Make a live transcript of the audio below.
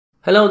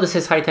Hello, this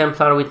is High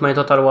Templar with my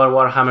Total War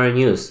Warhammer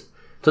news.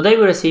 Today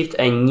we received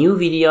a new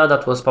video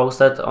that was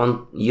posted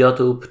on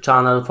YouTube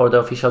channel for the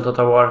official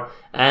Total War,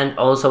 and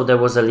also there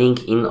was a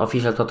link in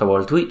official Total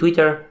War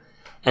Twitter,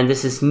 and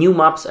this is new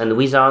maps and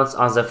wizards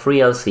as a free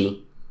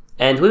LC,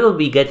 and we will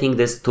be getting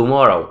this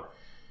tomorrow.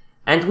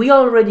 And we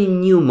already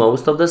knew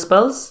most of the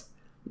spells,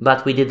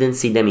 but we didn't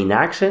see them in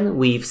action.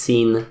 We've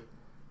seen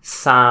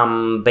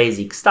some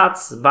basic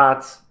stats,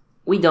 but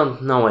we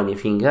don't know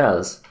anything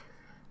else.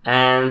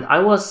 And I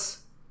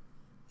was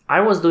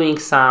doing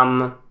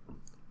some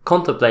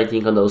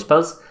contemplating on those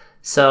spells,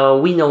 so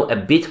we know a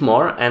bit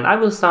more, and I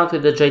will start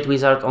with the Jade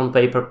Wizard on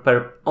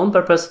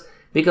purpose,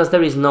 because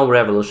there is no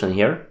revolution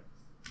here.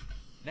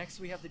 Next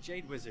we have the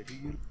Jade Wizard.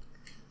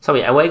 So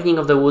yeah, Awakening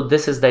of the Wood,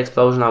 this is the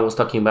explosion I was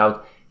talking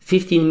about.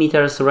 15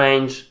 meters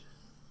range,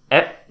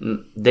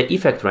 the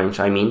effect range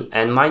I mean,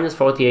 and minus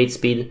 48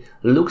 speed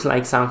looks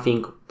like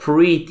something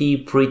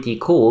pretty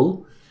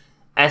cool.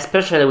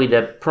 Especially with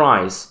the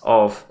price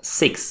of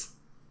 6.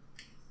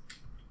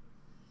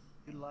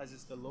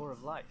 Utilizes the lore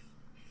of life.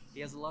 He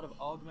has a lot of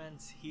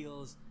augments,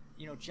 heals,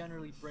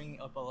 generally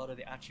bringing up a lot of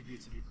the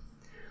attributes of you.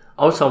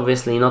 Also,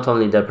 obviously, not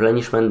only the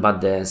replenishment,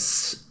 but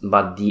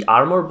the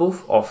armor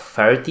buff of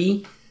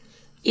 30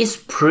 is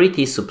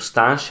pretty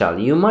substantial.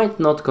 You might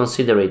not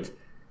consider it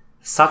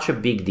such a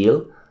big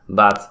deal,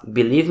 but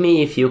believe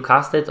me, if you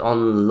cast it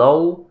on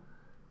low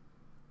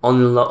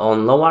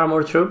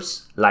armor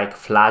troops like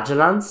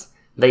flagellants,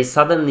 they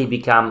suddenly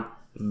become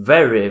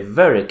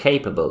very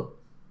capable.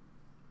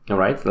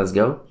 Alright, let's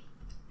go.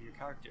 Your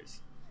characters.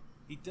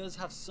 He does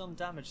have some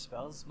damage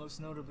spells, most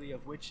notably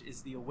of which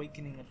is the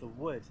Awakening of the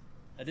Wood.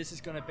 Now this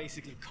is going to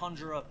basically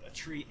conjure up a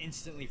tree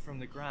instantly from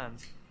the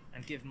ground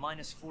and give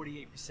minus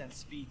 48%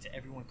 speed to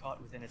everyone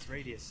caught within its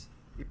radius.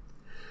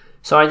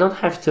 So I don't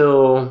have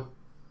to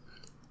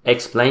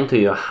explain to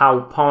you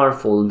how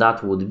powerful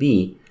that would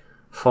be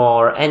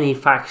for any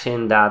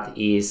faction that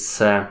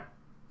is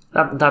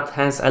that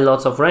has a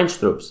lot of range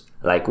troops,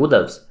 like Wood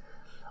Elves.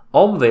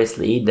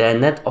 Obviously, the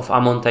net of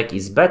Amontech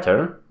is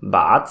better,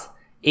 but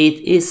it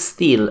is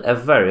still a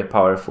very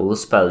powerful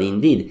spell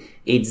indeed.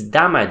 It's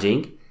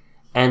damaging,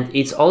 and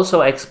it's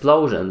also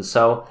explosion,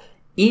 so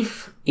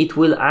if it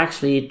will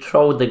actually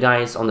throw the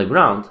guys on the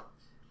ground,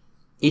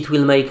 it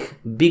will make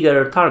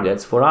bigger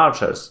targets for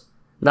archers.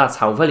 That's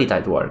how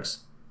Velitite works.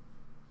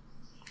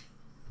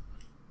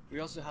 We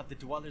also have the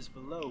Dwellers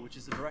Below, which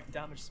is a direct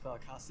damage spell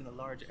cast in a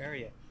large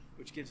area,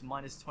 which gives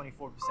minus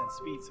 24%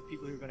 speed, so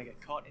people who are going to get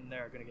caught in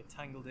there are going to get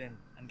tangled in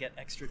and get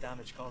extra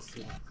damage caused to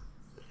them.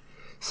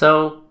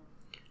 So,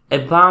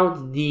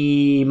 about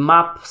the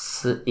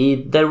maps,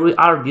 they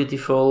are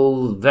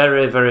beautiful,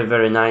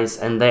 very nice,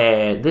 and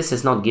this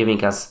is not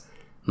giving us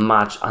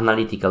much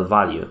analytical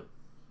value.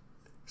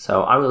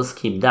 So I will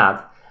skip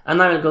that,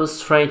 and I will go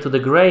straight to the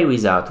Grey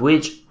Wizard,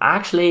 which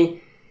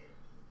actually,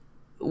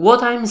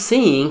 what I'm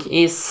seeing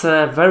is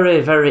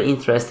very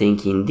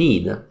interesting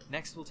indeed.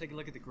 Next we'll take a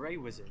look at the Grey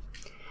Wizard.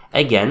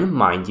 Again,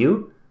 mind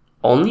you,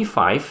 only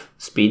 5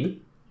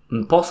 speed,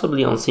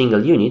 possibly on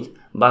single unit,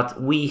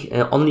 but we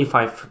only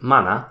 5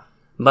 mana,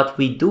 but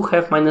we do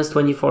have minus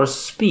 24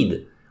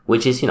 speed,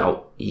 which is,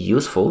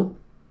 useful.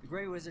 The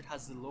Grey Wizard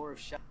has the lore of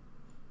shadow.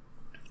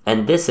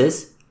 And this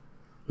is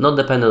not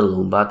the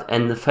Pendulum, but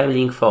an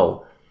Failing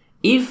Foe.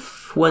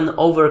 If when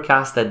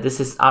overcasted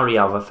this is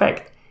area of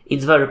effect,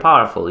 it's very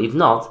powerful. If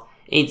not,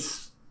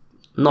 it's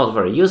not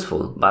very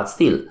useful, but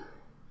still.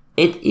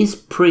 It is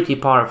pretty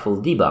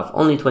powerful debuff,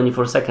 only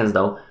 24 seconds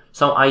though,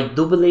 so I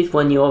do believe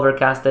when you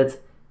overcast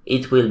it,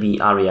 it will be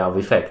area of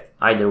effect.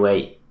 Either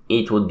way,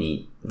 it would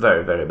be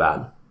very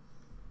bad.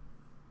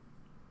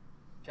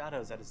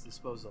 Shadows at its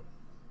disposal,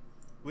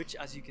 which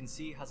as you can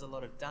see has a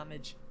lot of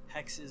damage,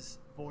 hexes,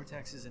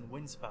 vortexes and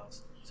wind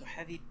spells, so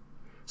heavy.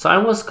 So I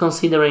was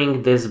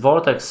considering this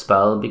vortex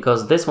spell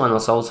because this one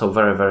was also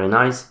very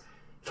nice.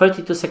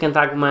 32 second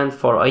augment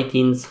for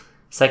 18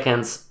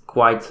 seconds.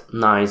 Quite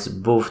nice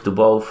buff to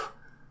both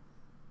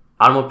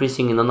armor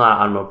piercing and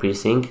non-armor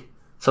piercing.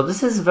 So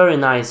this is very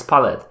nice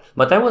palette.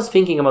 But I was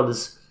thinking about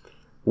this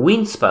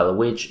wind spell,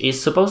 which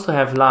is supposed to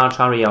have large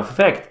area of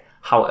effect.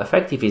 How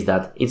effective is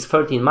that? It's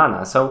 13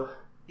 mana, so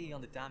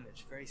on the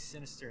damage, very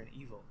sinister and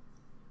evil.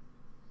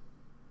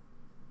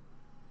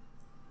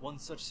 One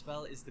such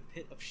spell is the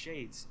Pit of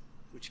Shades,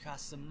 which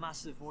casts a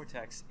massive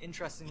vortex.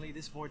 Interestingly,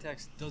 this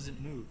vortex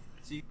doesn't move.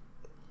 So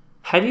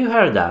have you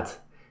heard that?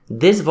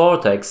 This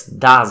vortex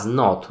does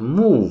not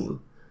move,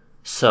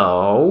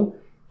 so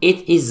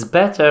it is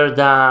better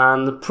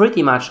than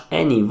pretty much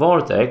any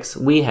vortex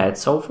we had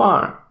so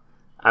far.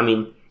 I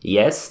mean,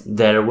 yes,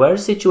 there were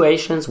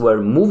situations where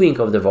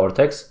moving of the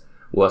vortex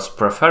was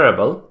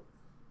preferable.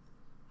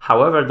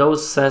 However,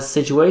 those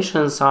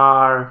situations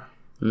are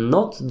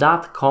not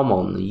that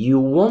common.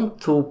 You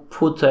want to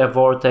put a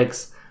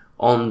vortex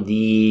on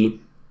the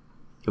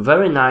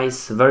very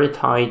nice, very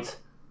tight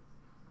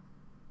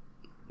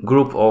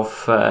group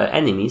of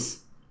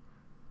enemies,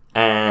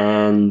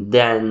 and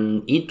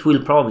then it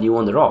will probably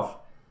wander off.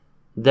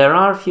 There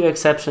are few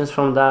exceptions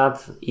from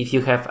that. If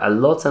you have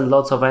lots and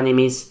lots of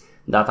enemies,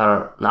 that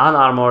are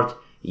unarmored,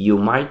 you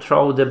might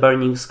throw the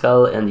burning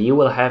skull and you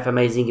will have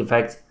amazing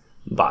effects,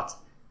 but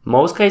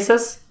most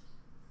cases,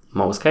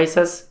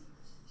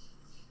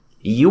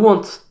 you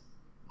want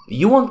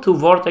to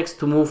Vortex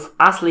to move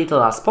as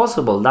little as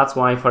possible. That's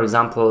why, for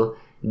example,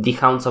 the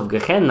Hounds of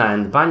Gehenna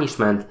and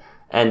Banishment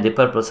and the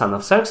Purple Sun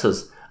of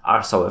Xerxes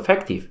are so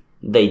effective.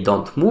 They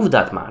don't move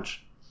that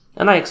much.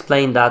 And I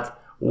explained that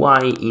why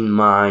in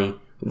my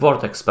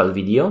Vortex spell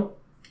video.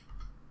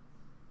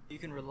 You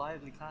can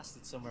reliably cast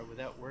it somewhere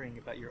without worrying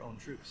about your own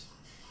troops.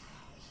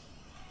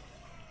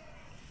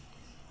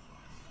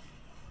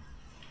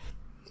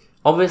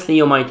 Obviously,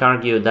 you might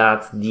argue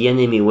that the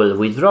enemy will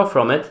withdraw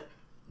from it,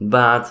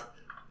 but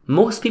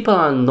most people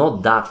are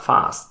not that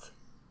fast.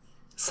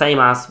 Same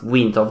as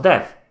Wind of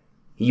Death.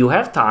 You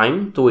have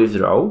time to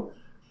withdraw.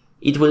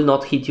 It will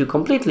not hit you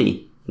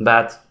completely,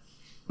 but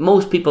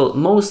most of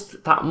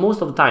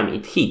the time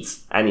it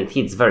hits, and it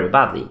hits very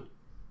badly.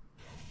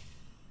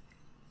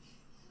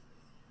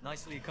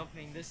 Nicely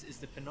accompanying this is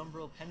the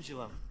Penumbral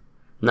Pendulum.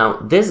 Now,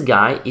 this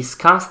guy is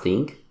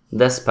casting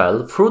the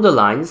spell through the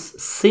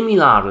lines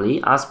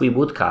similarly as we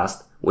would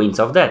cast Winds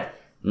of Death.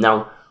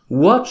 Now,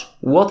 watch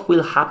what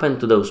will happen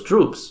to those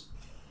troops.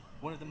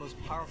 One of the most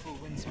powerful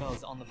wind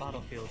spells on the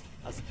battlefield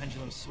as the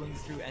pendulum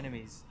swings through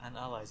enemies and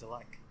allies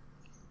alike.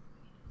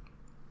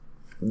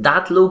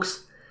 That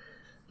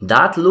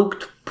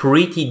looked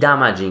pretty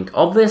damaging.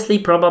 Obviously,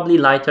 probably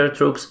lighter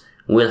troops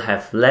will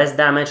have less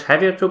damage,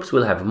 heavier troops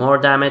will have more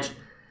damage,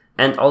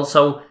 and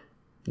also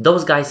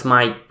those guys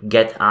might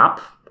get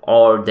up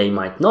or they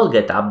might not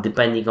get up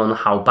depending on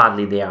how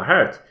badly they are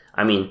hurt.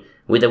 I mean,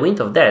 with the Wind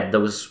of Death,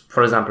 those,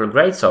 for example,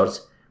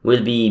 greatswords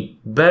will be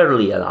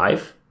barely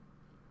alive,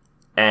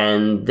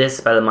 and this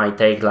spell might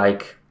take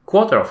like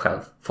quarter of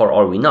health for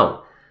all we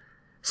know.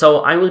 So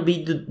I will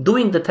be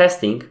doing the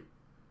testing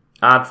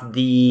at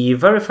the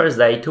very first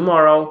day,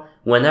 tomorrow,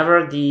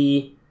 whenever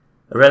the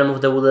Realm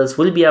of the Woodlands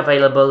will be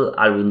available.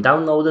 I will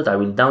download it, I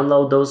will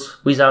download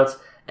those wizards,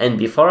 and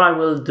before I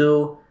will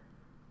do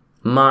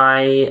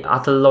my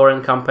Atel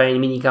Loren campaign,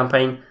 mini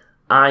campaign,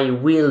 I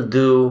will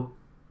do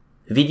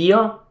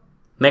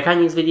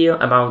mechanics video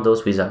about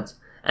those wizards.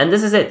 And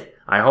this is it.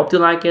 I hope you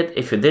like it.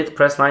 If you did,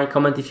 press like,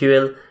 comment if you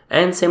will,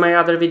 and see my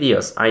other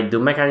videos. I do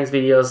mechanics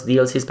videos,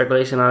 DLC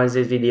speculation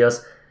analysis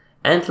videos,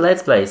 and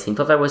let's plays in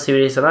Total War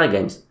series and other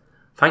games.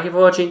 Thank you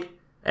for watching,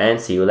 and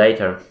see you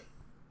later.